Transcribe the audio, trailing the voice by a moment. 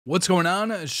What's going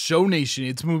on, Show Nation?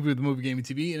 It's Movie with Movie Gaming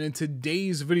TV, and in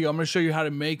today's video, I'm going to show you how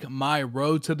to make my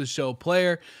Road to the Show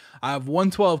player. I have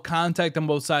 112 contact on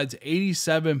both sides,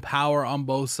 87 power on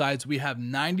both sides. We have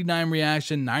 99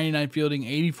 reaction, 99 fielding,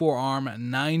 84 arm,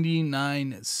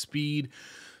 99 speed.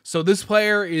 So this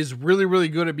player is really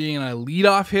good at being a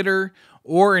leadoff hitter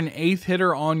or an eighth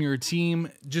hitter on your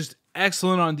team. Just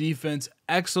excellent on defense,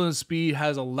 excellent speed,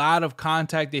 has a lot of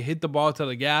contact to hit the ball to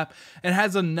the gap, and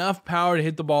has enough power to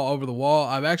hit the ball over the wall.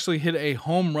 I've actually hit a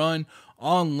home run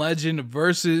on Legend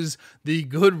versus the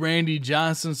good Randy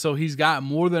Johnson, so he's got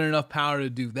more than enough power to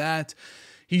do that.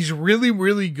 He's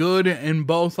really good in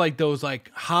both like those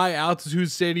like high altitude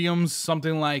stadiums,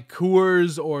 something like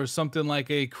Coors or something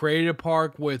like a creative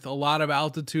park with a lot of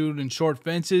altitude and short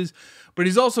fences. But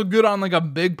he's also good on like a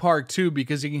big park too,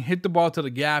 because he can hit the ball to the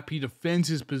gap. He defends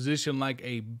his position like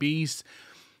a beast.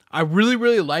 I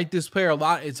really like this player a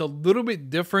lot. It's a little bit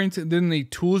different than the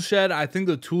tool shed. I think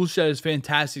the tool shed is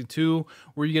fantastic too,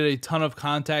 where you get a ton of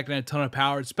contact and a ton of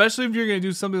power, especially if you're going to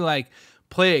do something like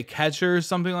play a catcher or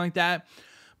something like that.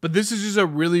 But this is just a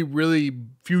really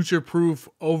future-proof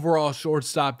overall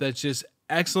shortstop that's just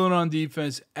excellent on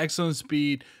defense, excellent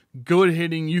speed, good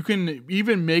hitting. You can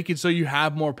even make it so you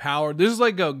have more power. This is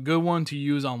like a good one to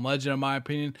use on Legend, in my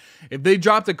opinion. If they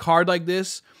dropped a card like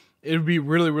this, it would be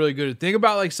really good. Think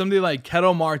about like somebody like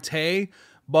Ketel Marte,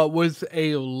 but with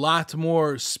a lot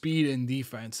more speed and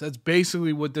defense. That's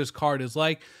basically what this card is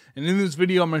like. And in this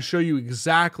video, I'm going to show you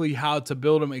exactly how to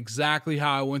build them, exactly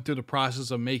how I went through the process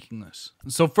of making this.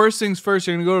 So first things first,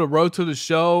 you're going to go to Road to the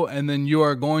Show, and then you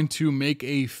are going to make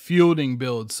a fielding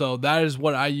build. So that is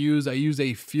what I use. I use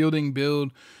a fielding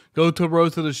build. Go to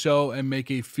Road to the Show and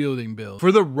make a fielding build.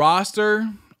 For the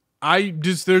roster,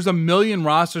 there's a million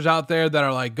rosters out there that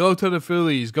are like, go to the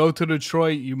Phillies, go to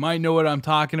Detroit. You might know what I'm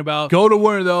talking about. Go to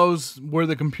one of those where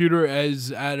the computer is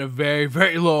at a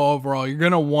very low overall. You're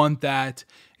going to want that.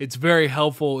 It's very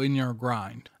helpful in your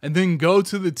grind. And then go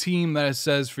to the team that it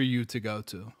says for you to go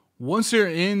to. Once you're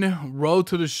in Road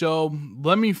to the Show,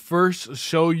 let me first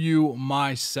show you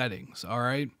my settings, all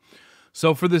right?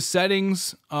 So for the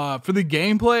settings, for the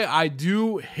gameplay, I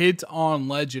do hit on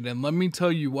Legend, and let me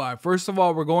tell you why. First of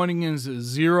all, we're going against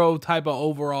zero type of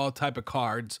overall type of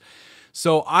cards.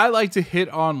 So I like to hit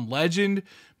on Legend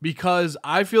because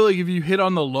I feel like if you hit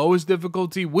on the lowest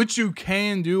difficulty, which you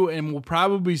can do and will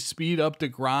probably speed up the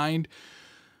grind,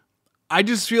 I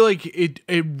just feel like it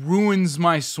ruins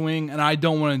my swing, and I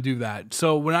don't want to do that.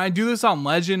 So when I do this on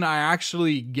Legend, I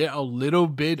actually get a little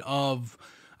bit of,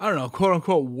 I don't know, quote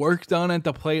unquote work done at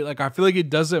the plate. Like I feel like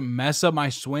it doesn't mess up my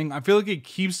swing. I feel like it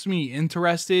keeps me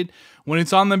interested. When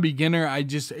it's on the beginner,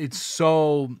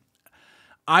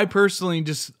 I personally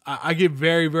just, I get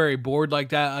very bored like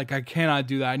that. Like I cannot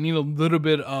do that. I need a little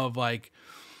bit of like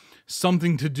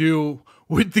something to do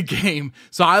with the game.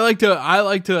 So I like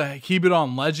to keep it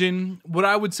on Legend. What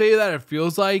I would say that it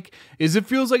feels like is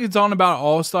it's on about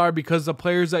All-Star, because the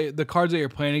cards that you're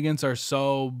playing against are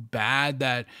so bad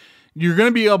that you're going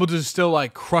to be able to still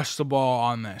like crush the ball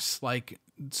on this. Like,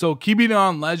 so keeping it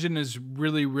on Legend is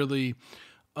really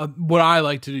what I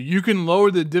like to do. You can lower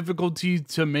the difficulty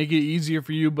to make it easier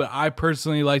for you, but I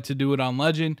personally like to do it on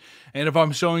Legend. And if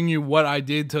I'm showing you what I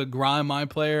did to grind my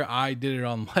player, I did it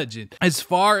on Legend. As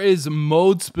far as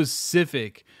mode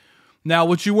specific, now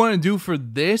what you want to do for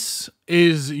this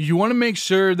is you want to make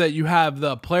sure that you have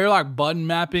the player lock button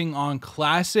mapping on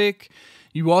classic.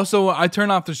 I turn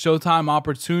off the showtime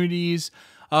opportunities.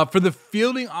 For the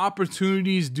fielding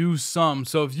opportunities, do some.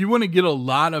 So if you want to get a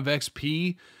lot of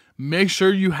XP, make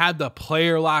sure you have the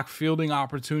player lock fielding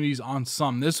opportunities on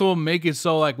some. This will make it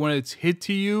so like when it's hit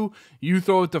to you, you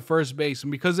throw it to first base.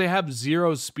 And because they have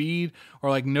zero speed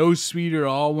or like no speed at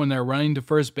all when they're running to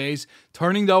first base,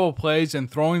 turning double plays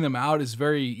and throwing them out is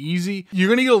very easy. You're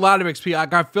going to get a lot of XP.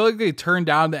 Like I feel like they turned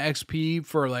down the XP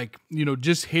for like, you know,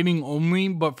 just hitting only,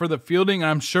 but for the fielding,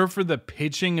 and I'm sure for the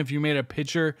pitching, if you made a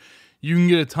pitcher, you can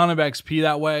get a ton of XP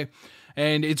that way.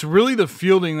 And it's really the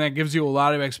fielding that gives you a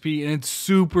lot of XP, and it's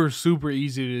super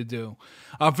easy to do.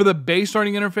 For the base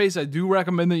starting interface, I do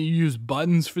recommend that you use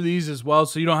buttons for these as well,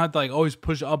 so you don't have to like always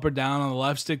push up or down on the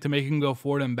left stick to make them go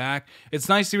forward and back. It's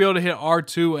nice to be able to hit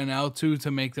R2 and L2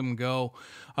 to make them go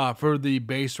for the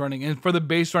base running. And for the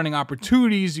base running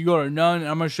opportunities, you go to none, and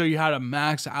I'm going to show you how to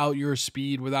max out your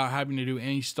speed without having to do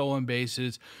any stolen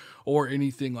bases or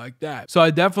anything like that. So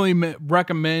I definitely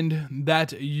recommend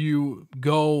that you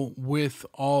go with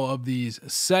all of these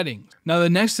settings. Now,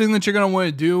 the next thing that you're going to want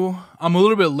to do, I'm a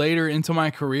little bit later into my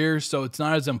career, so it's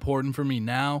not as important for me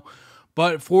now,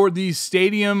 but for the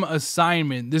stadium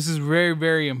assignment, this is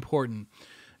very important.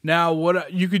 Now,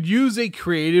 what you could use a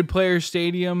created player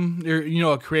stadium,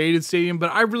 or a created stadium,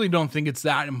 but I really don't think it's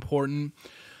that important.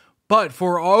 But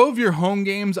for all of your home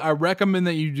games, I recommend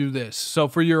that you do this. So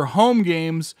for your home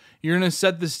games, you're going to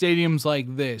set the stadiums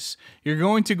like this. You're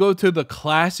going to go to the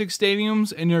classic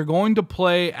stadiums and you're going to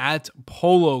play at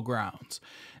Polo Grounds.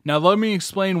 Now, let me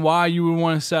explain why you would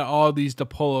want to set all of these to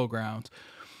Polo Grounds.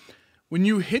 When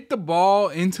you hit the ball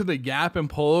into the gap in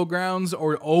Polo Grounds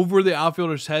or over the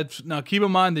outfielder's head, now keep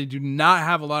in mind they do not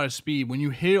have a lot of speed. When you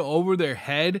hit it over their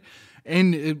head,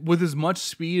 and with as much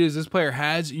speed as this player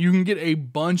has, you can get a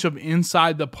bunch of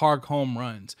inside the park home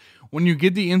runs. When you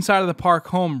get the inside of the park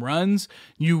home runs,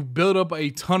 you build up a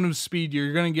ton of speed.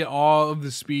 You're going to get all of the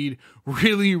speed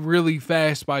really, really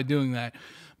fast by doing that.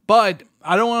 But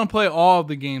I don't want to play all of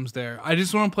the games there. I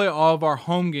just want to play all of our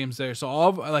home games there.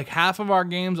 So half of our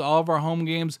games, all of our home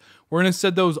games, we're going to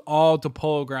set those all to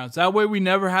Polo Grounds. That way we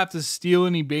never have to steal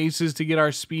any bases to get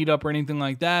our speed up or anything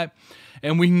like that.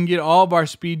 And we can get all of our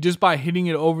speed just by hitting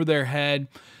it over their head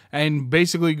and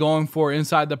basically going for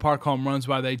inside the park home runs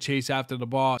while they chase after the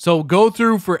ball. So go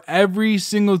through for every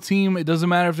single team. It doesn't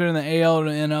matter if they're in the AL or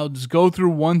the NL. Just go through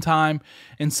one time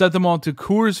and set them all to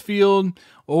Coors Field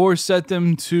or set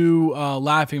them to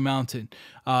Laughing Mountain.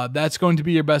 That's going to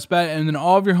be your best bet. And then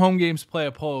all of your home games play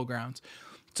at Polo Grounds.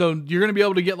 So you're going to be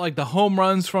able to get like the home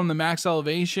runs from the max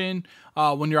elevation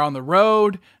when you're on the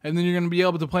road. And then you're going to be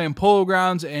able to play in Polo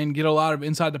Grounds and get a lot of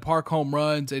inside the park home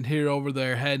runs and hit it over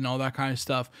their head and all that kind of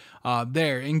stuff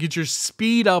there. And get your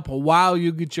speed up while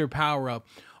you get your power up.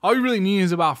 All you really need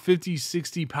is about 50,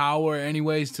 60 power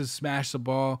anyways to smash the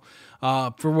ball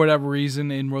for whatever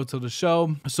reason in Road to the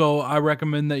Show. So I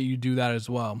recommend that you do that as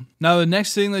well. Now, the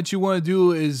next thing that you want to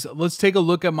do is let's take a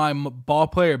look at my ball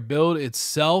player build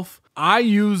itself. I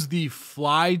use the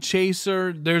Fly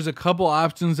Chaser. There's a couple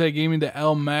options that gave me the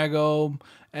El Mago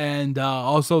and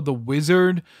also the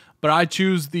Wizard. But I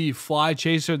choose the Fly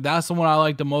Chaser. That's the one I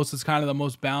like the most. It's kind of the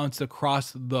most balanced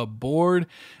across the board.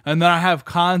 And then I have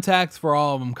Contact for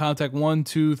all of them. Contact 1,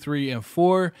 2, 3, and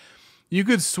 4. You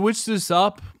could switch this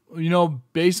up,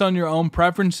 based on your own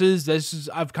preferences.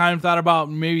 I've kind of thought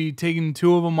about maybe taking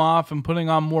 2 of them off and putting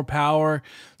on more power,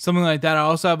 something like that. I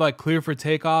also have like Clear for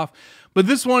Takeoff. But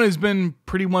this one has been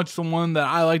pretty much the one that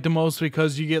I like the most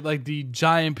because you get like the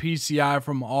giant PCI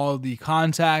from all the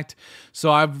Contact.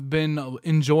 So I've been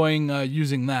enjoying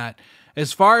using that.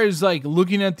 As far as like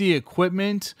looking at the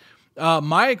equipment,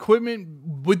 my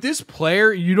equipment with this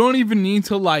player, you don't even need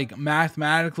to like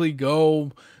mathematically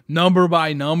go number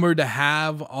by number to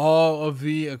have all of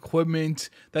the equipment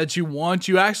that you want.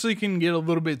 You actually can get a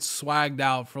little bit swagged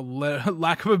out, for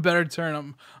lack of a better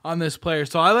term, on this player.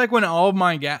 So I like when all of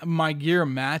my gear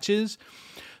matches.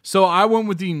 So I went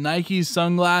with the Nike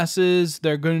sunglasses.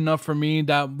 They're good enough for me.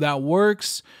 That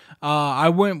works. I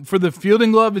went for the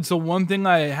fielding glove. It's the one thing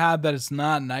I have that it's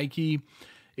not Nike.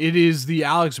 It is the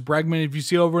Alex Bregman. If you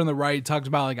see over on the right, it talks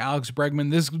about like Alex Bregman.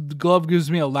 This glove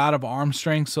gives me a lot of arm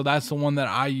strength, so that's the one that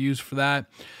I use for that.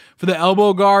 For the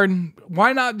elbow guard,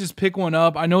 why not just pick one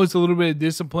up? I know it's a little bit of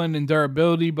discipline and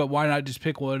durability, but why not just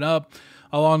pick one up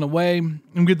along the way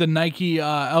and get the Nike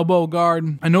elbow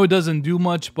guard? I know it doesn't do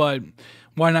much, but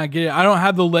why not get it? I don't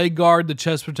have the leg guard, the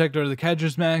chest protector, or the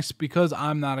catcher's mask because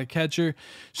I'm not a catcher.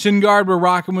 Shin guard, we're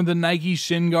rocking with the Nike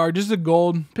shin guard. Just a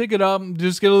gold. Pick it up.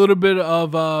 Just get a little bit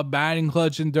of batting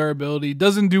clutch and durability.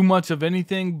 Doesn't do much of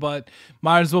anything, but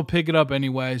might as well pick it up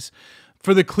anyways.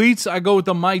 For the cleats, I go with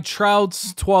the Mike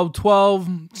Trout's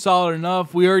 1212. Solid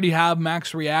enough. We already have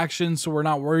max reaction, so we're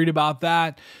not worried about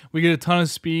that. We get a ton of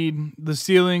speed. The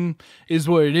ceiling is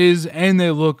what it is, and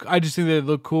I just think they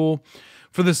look cool.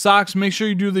 For the socks, make sure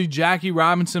you do the Jackie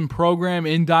Robinson program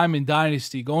in Diamond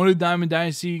Dynasty. Go into Diamond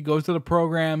Dynasty, go to the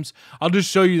programs. I'll just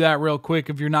show you that real quick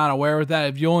if you're not aware of that.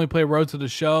 If you only play Road to the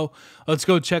Show, let's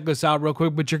go check this out real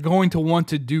quick. But you're going to want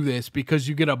to do this because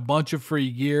you get a bunch of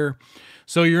free gear.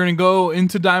 So you're going to go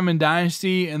into Diamond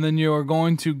Dynasty, and then you're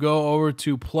going to go over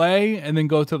to Play, and then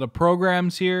go to the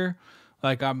programs here.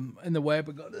 Like I'm in the way,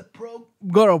 but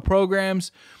go to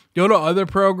programs. Go to other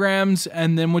programs,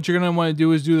 and then what you're going to want to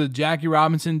do is do the Jackie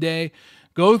Robinson Day.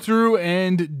 Go through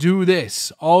and do this.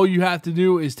 All you have to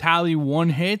do is tally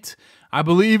 1 hit, I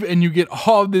believe, and you get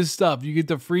all this stuff. You get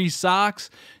the free socks,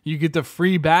 you get the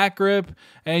free back grip,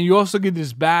 and you also get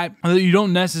this bat that you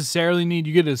don't necessarily need.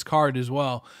 You get this card as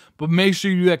well. But make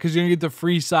sure you do that because you're going to get the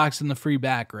free socks and the free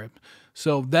back grip.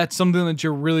 So that's something that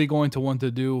you're really going to want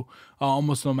to do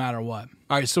almost no matter what.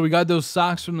 All right, so we got those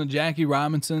socks from the Jackie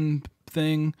Robinson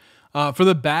thing. For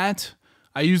the bat,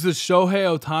 I use the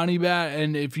Shohei Ohtani bat,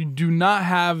 and if you do not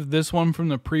have this one from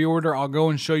the pre-order, I'll go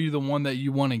and show you the one that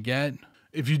you want to get.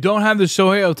 If you don't have the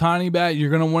Shohei Ohtani bat, you're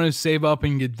going to want to save up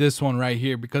and get this one right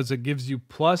here because it gives you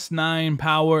 +9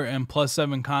 power and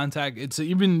 +7 contact. It's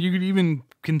even, you could even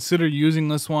consider using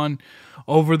this one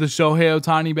over the Shohei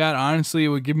Ohtani bat. Honestly, it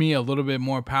would give me a little bit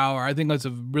more power. I think that's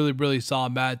a really, really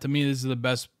solid bat. To me, this is the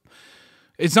best.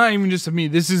 It's not even just to me.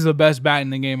 This is the best bat in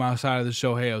the game outside of the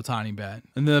Shohei Ohtani bat.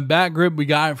 And the bat grip, we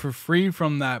got it for free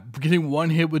from that getting one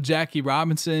hit with Jackie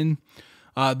Robinson.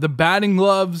 The batting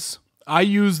gloves, I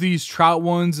use these Trout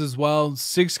ones as well.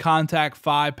 6 contact,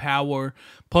 5 power.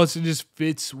 Plus, it just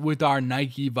fits with our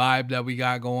Nike vibe that we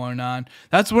got going on.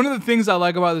 That's one of the things I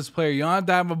like about this player. You don't have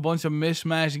to have a bunch of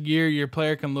mishmash gear. Your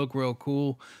player can look real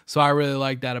cool. So I really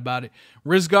like that about it.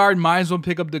 Wrist guard, might as well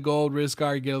pick up the gold wrist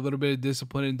guard. Get a little bit of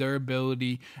discipline and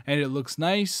durability. And it looks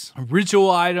nice.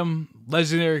 Ritual item,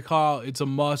 legendary call. It's a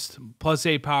must.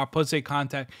 +8 power, +8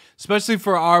 contact. Especially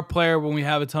for our player when we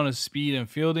have a ton of speed and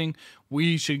fielding.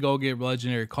 We should go get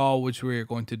legendary call, which we're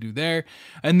going to do there.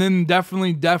 And then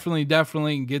definitely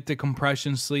get the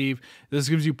compression sleeve. This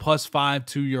gives you +5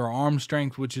 to your arm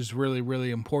strength, which is really, really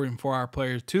important for our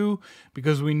players too,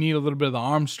 because we need a little bit of the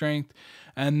arm strength.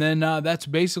 And then that's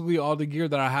basically all the gear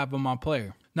that I have on my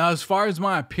player. Now, as far as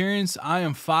my appearance, I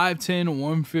am 5'10",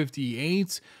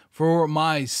 158. For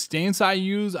my stance I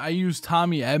use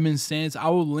Tommy Edman stance. I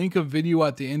will link a video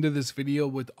at the end of this video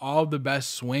with all the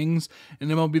best swings in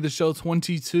MLB The Show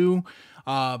 22.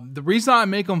 The reason I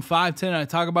make them 5'10", I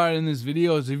talk about it in this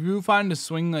video, is if you find a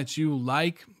swing that you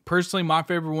like. Personally, my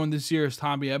favorite one this year is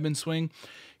Tommy Edman swing.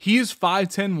 He is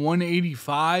 5'10",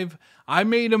 185. I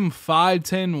made him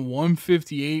 5'10",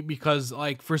 158 because,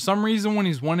 like, for some reason when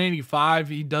he's 185,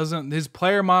 his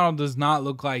player model does not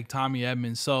look like Tommy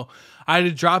Edman. So I had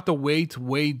to drop the weight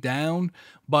way down,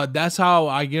 but that's how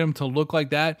I get him to look like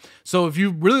that. So if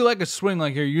you really like a swing,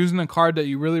 like you're using a card that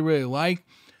you really, really like,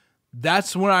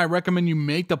 that's when I recommend you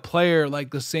make the player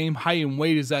like the same height and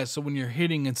weight as that. So when you're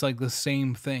hitting, it's like the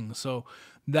same thing. So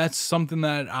that's something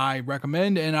that I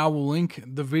recommend, and I will link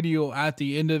the video at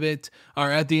the end of it, or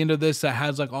at the end of this, that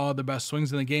has like all the best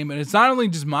swings in the game. And it's not only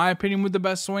just my opinion with the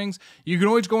best swings. You can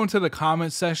always go into the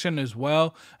comment section as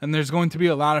well, and there's going to be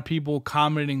a lot of people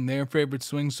commenting their favorite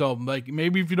swings. So like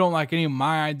maybe if you don't like any of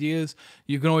my ideas,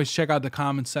 you can always check out the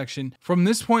comment section. From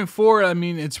this point forward, I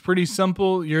mean, it's pretty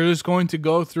simple. You're just going to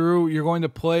go through, you're going to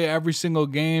play every single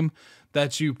game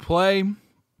that you play.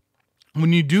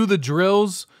 When you do the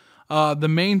drills, the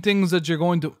main things that you're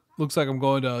going to, looks like I'm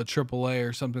going to AAA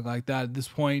or something like that at this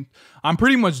point. I'm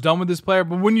pretty much done with this player,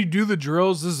 but when you do the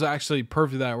drills, this is actually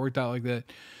perfect that it worked out like that.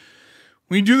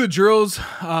 When you do the drills,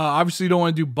 obviously you don't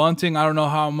want to do bunting. I don't know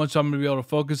how much I'm going to be able to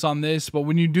focus on this, but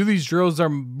when you do these drills, they're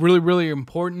really, really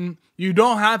important. You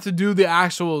don't have to do the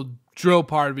actual drill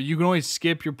part of it. You can always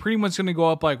skip. You're pretty much going to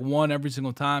go up like 1 every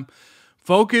single time.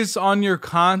 Focus on your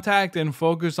contact and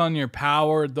focus on your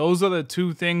power. Those are the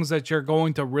 2 things that you're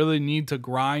going to really need to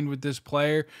grind with this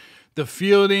player. The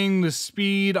fielding, the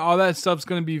speed, all that stuff's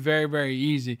going to be very, very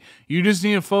easy. You just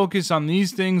need to focus on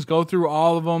these things, go through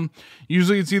all of them.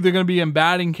 Usually it's either going to be in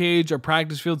batting cage or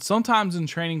practice field, sometimes in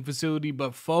training facility,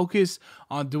 but focus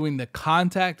on doing the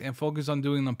contact and focus on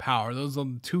doing the power. Those are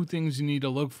the 2 things you need to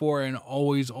look for and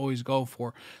always go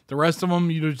for. The rest of them,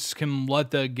 you just can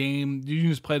let the game, you can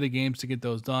just play the games to get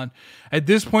those done. At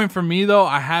this point for me though,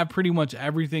 I have pretty much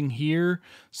everything here.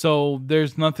 So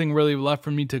there's nothing really left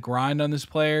for me to grind on this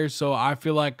player. So I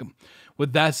feel like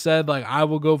with that said, like I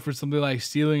will go for something like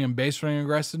stealing and base running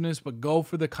aggressiveness, but go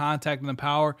for the contact and the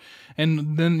power,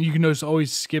 and then you can just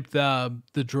always skip the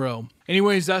drill.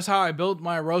 Anyways, that's how I built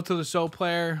my Road to the Show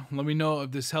player. Let me know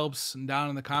if this helps down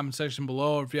in the comment section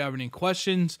below. If you have any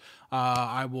questions,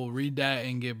 I will read that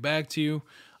and get back to you.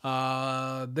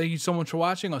 Thank you so much for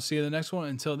watching. I'll see you in the next one.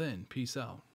 Until then, peace out.